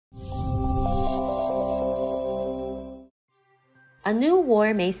A new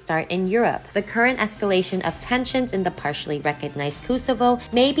war may start in Europe. The current escalation of tensions in the partially recognized Kosovo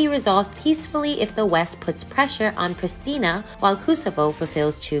may be resolved peacefully if the West puts pressure on Pristina while Kosovo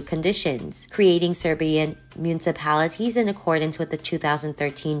fulfills two conditions: creating Serbian municipalities in accordance with the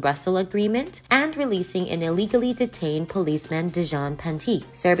 2013 Brussels Agreement, and releasing an illegally detained policeman Dejan Pantic,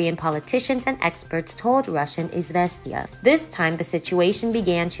 Serbian politicians and experts told Russian Izvestia. This time, the situation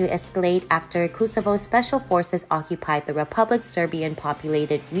began to escalate after Kosovo's special forces occupied the Republic's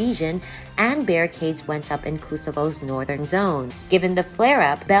Serbian-populated region and barricades went up in Kosovo's northern zone. Given the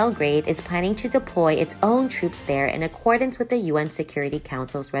flare-up, Belgrade is planning to deploy its own troops there in accordance with the UN Security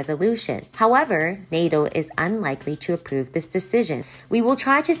Council's resolution. However, NATO is unlikely to approve this decision. We will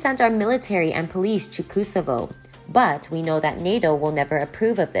try to send our military and police to Kosovo, but we know that NATO will never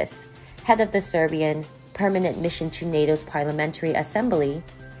approve of this. Head of the Serbian Permanent Mission to NATO's Parliamentary Assembly,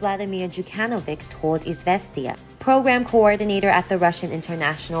 Vladimir Djukanovic told Izvestia. Program coordinator at the Russian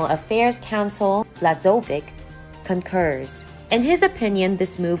International Affairs Council, Lazovic, concurs. In his opinion,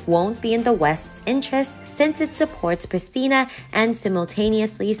 this move won't be in the West's interest since it supports Pristina and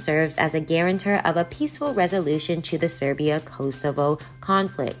simultaneously serves as a guarantor of a peaceful resolution to the Serbia-Kosovo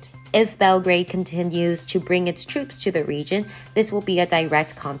conflict. If Belgrade continues to bring its troops to the region, this will be a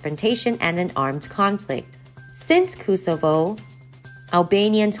direct confrontation and an armed conflict. Since Kosovo,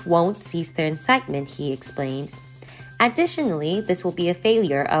 Albanians won't cease their incitement, he explained. Additionally, this will be a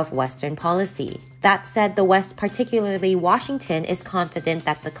failure of Western policy. That said, the West, particularly Washington, is confident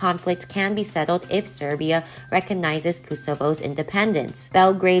that the conflict can be settled if Serbia recognizes Kosovo's independence.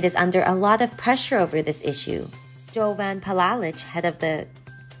 Belgrade is under a lot of pressure over this issue. Jovan Palalic, head of the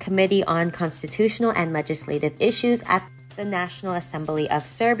Committee on Constitutional and Legislative Issues at the National Assembly of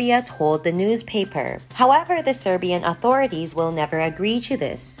Serbia, told the newspaper. However, the Serbian authorities will never agree to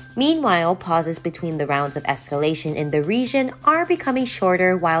this. Meanwhile, pauses between the rounds of escalation in the region are becoming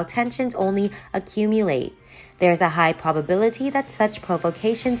shorter while tensions only accumulate. There's a high probability that such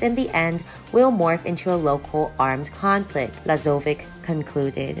provocations in the end will morph into a local armed conflict, Lazovic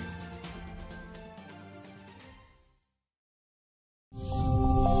concluded.